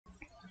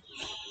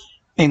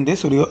In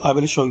this video, I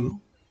will show you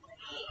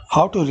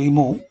how to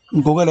remove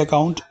Google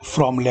account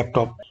from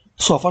laptop.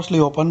 So firstly,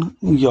 open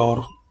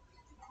your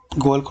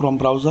Google Chrome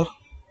browser,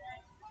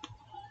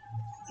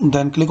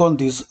 then click on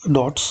these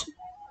dots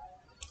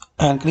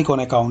and click on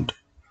account.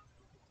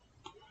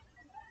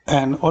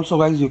 And also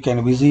guys, you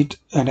can visit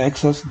and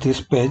access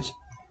this page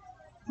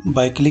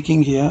by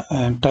clicking here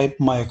and type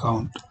my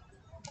account.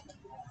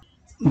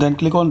 Then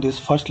click on this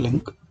first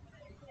link.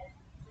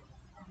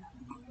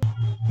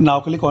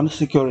 Now click on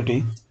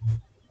security.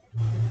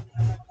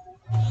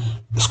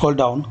 Scroll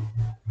down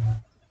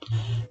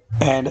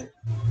and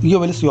you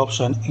will see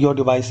option your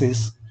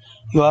devices.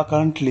 You are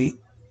currently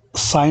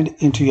signed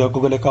into your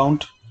Google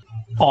account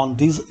on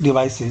these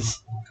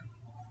devices.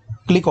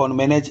 Click on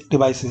manage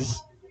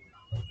devices.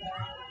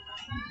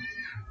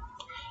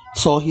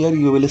 So here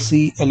you will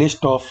see a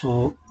list of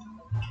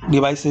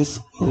devices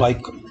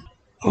like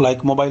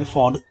mobile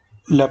phone,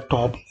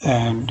 laptop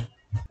and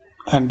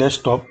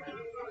desktop.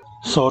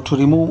 So to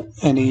remove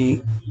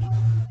any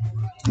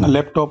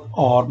laptop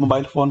or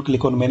mobile phone,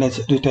 click on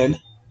manage detail,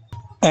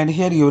 and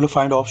here you will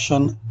find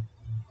option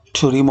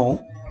to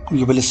remove.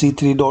 You will see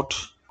three dot.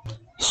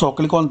 So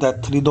click on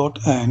that three dot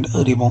and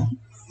remove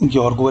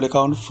your Google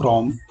account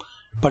from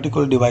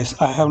particular device.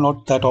 I have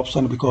not that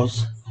option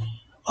because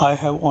I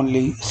have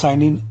only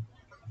signed in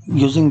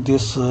using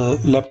this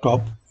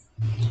laptop.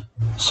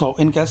 So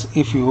in case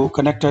if you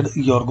connected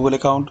your Google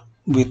account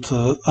with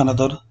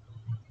another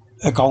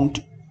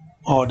account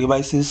or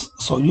devices,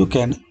 so you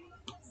can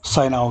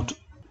sign out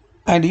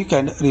and you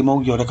can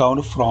remove your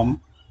account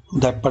from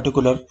that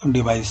particular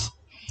device.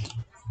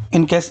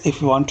 In case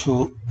if you want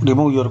to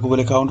remove your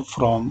Google account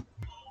from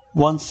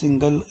one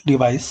single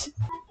device,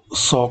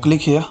 so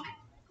click here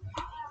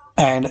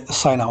and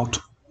sign out.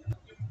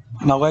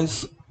 Now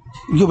guys,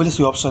 you will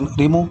see option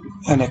remove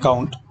an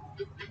account.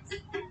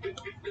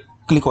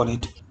 Click on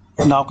it.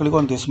 Now click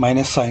on this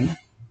minus sign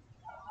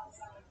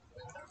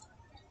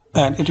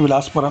and it will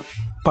ask for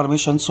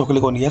permission, so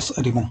click on yes,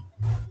 remove,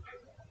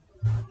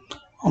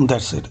 and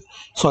that's it.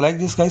 So like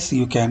this guys,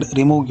 you can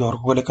remove your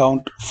Google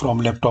account from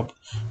laptop.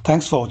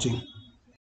 Thanks for watching.